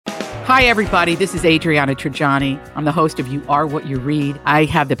Hi, everybody. This is Adriana Trajani. I'm the host of You Are What You Read. I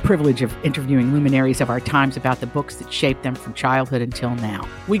have the privilege of interviewing luminaries of our times about the books that shaped them from childhood until now.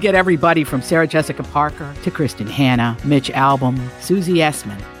 We get everybody from Sarah Jessica Parker to Kristen Hanna, Mitch Albom, Susie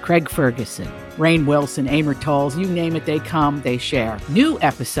Essman, Craig Ferguson, Rainn Wilson, Amor Tolls, you name it, they come, they share. New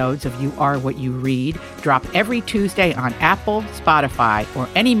episodes of You Are What You Read drop every Tuesday on Apple, Spotify, or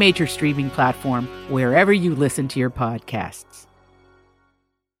any major streaming platform wherever you listen to your podcasts.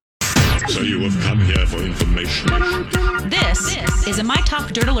 So you have come here for information. This is a My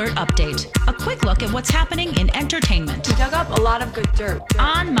Talk Dirt Alert update. A quick look at what's happening in entertainment. We dug up a lot of good dirt.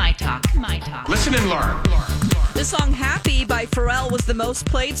 On My Talk. Listen and learn. The song Happy by Pharrell was the most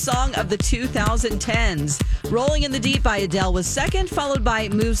played song of the 2010s. Rolling in the Deep by Adele was second, followed by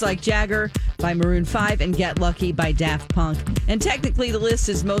Moves Like Jagger by Maroon 5 and Get Lucky by Daft Punk. And technically the list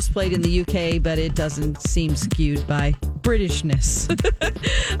is most played in the UK, but it doesn't seem skewed by Britishness.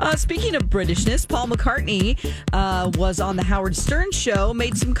 Speaking of Britishness, Paul McCartney was on the Howard Stern show,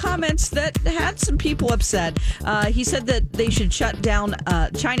 made some comments that had some people upset. He said that they should shut down,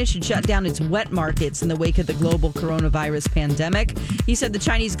 China should shut down its wet markets in the wake of the global coronavirus pandemic. He said the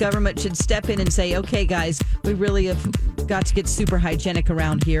Chinese government should step in and say, okay, guys, we really have got to get super hygienic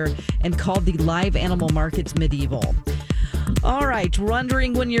around here, and called the live animal markets medieval. All right,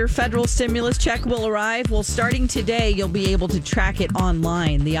 wondering when your federal stimulus check will arrive? Well, starting today, you'll be able to track it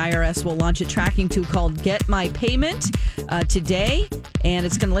online. The IRS will launch a tracking tool called Get My Payment today, and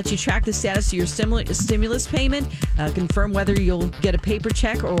it's going to let you track the status of your stimulus payment, confirm whether you'll get a paper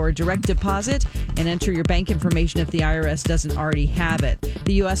check or a direct deposit, and enter your bank information if the IRS doesn't already have it.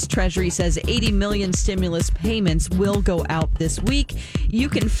 The U.S. Treasury says 80 million stimulus payments will go out this week. You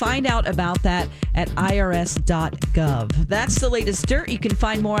can find out about that at IRS.gov. That's the latest dirt. You can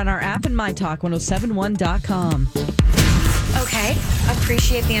find more on our app and mytalk1071.com. Okay,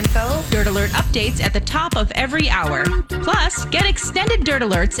 appreciate the info. Dirt Alert updates at the top of every hour. Plus, get extended Dirt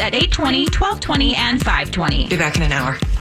Alerts at 8:20, 12:20, and 5:20. Be back in an hour.